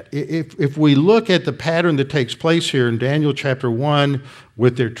forcing that. If we look at the pattern that takes place here in Daniel chapter 1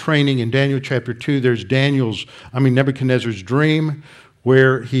 with their training, in Daniel chapter 2, there's Nebuchadnezzar's dream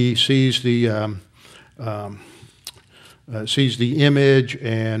where he sees the image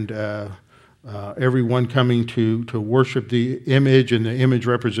and everyone coming to worship the image, and the image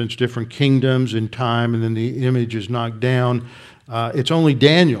represents different kingdoms in time, and then the image is knocked down. It's only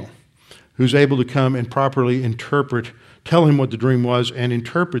Daniel who's able to come and properly tell him what the dream was and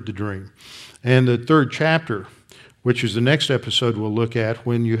interpret the dream. And the third chapter, which is the next episode we'll look at,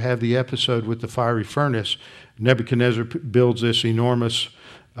 when you have the episode with the fiery furnace, Nebuchadnezzar builds this enormous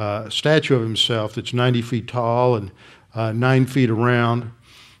statue of himself that's 90 feet tall and 9 feet around.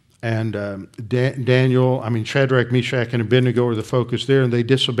 And Shadrach, Meshach, and Abednego are the focus there, and they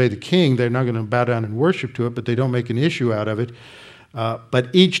disobey the king. They're not going to bow down and worship to it, but they don't make an issue out of it. But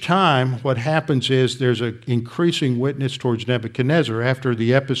each time what happens is there's an increasing witness towards Nebuchadnezzar. After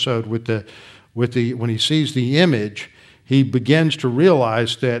the episode when he sees the image, he begins to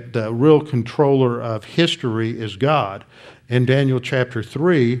realize that the real controller of history is God. In Daniel chapter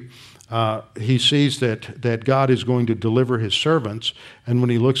 3, he sees that God is going to deliver his servants, and when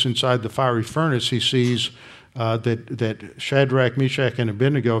he looks inside the fiery furnace, he sees that Shadrach, Meshach, and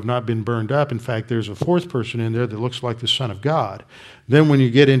Abednego have not been burned up. In fact, there's a fourth person in there that looks like the Son of God. Then when you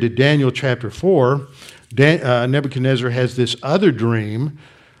get into Daniel chapter 4, Nebuchadnezzar has this other dream,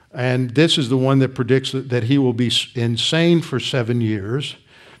 and this is the one that predicts that he will be insane for 7 years.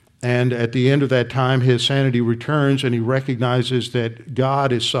 And at the end of that time, his sanity returns, and he recognizes that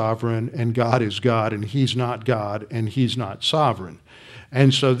God is sovereign, and God is God, and he's not God, and he's not sovereign.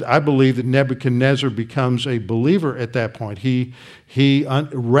 And so I believe that Nebuchadnezzar becomes a believer at that point. He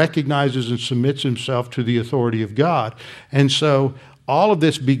recognizes and submits himself to the authority of God. And so all of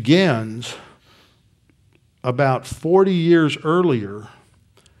this begins about 40 years earlier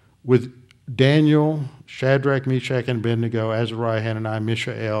with Daniel, Shadrach, Meshach, and Abednego, Azariah, Hananiah,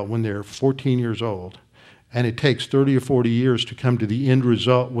 Mishael, when they're 14 years old. And it takes 30 or 40 years to come to the end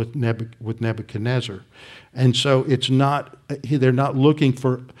result with Nebuchadnezzar. And so they're not looking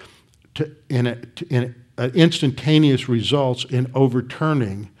for instantaneous results in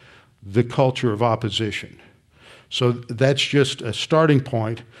overturning the culture of opposition. So that's just a starting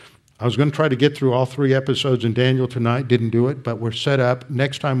point. I was going to try to get through all 3 episodes in Daniel tonight, didn't do it, but we're set up.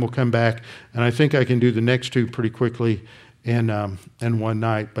 Next time we'll come back, and I think I can do the next 2 pretty quickly in one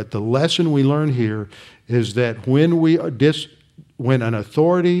night. But the lesson we learn here is that when an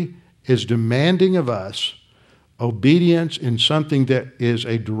authority is demanding of us obedience in something that is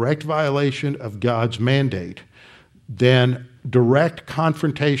a direct violation of God's mandate, then direct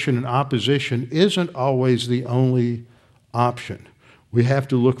confrontation and opposition isn't always the only option. We have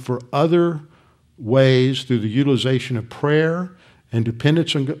to look for other ways through the utilization of prayer and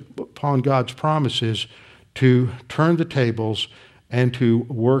dependence upon God's promises to turn the tables and to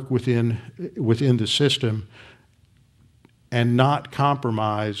work within the system and not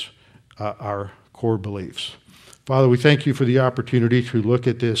compromise our core beliefs. Father, we thank you for the opportunity to look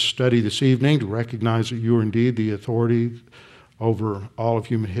at this study this evening, to recognize that you are indeed the authority over all of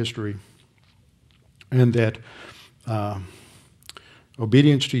human history, and that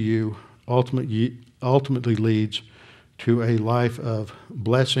obedience to you ultimately leads to a life of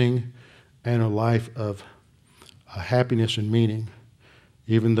blessing and a life of happiness and meaning.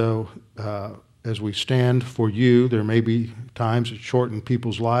 Even though as we stand for you, there may be times that shorten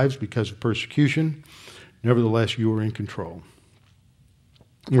people's lives because of persecution, Nevertheless, you are in control.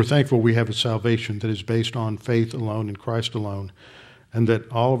 We're thankful we have a salvation that is based on faith alone in Christ alone, and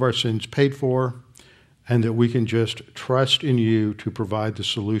that all of our sins paid for, and that we can just trust in you to provide the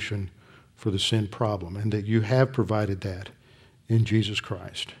solution for the sin problem, and that you have provided that in Jesus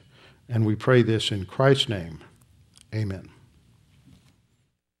Christ. And we pray this in Christ's name. Amen.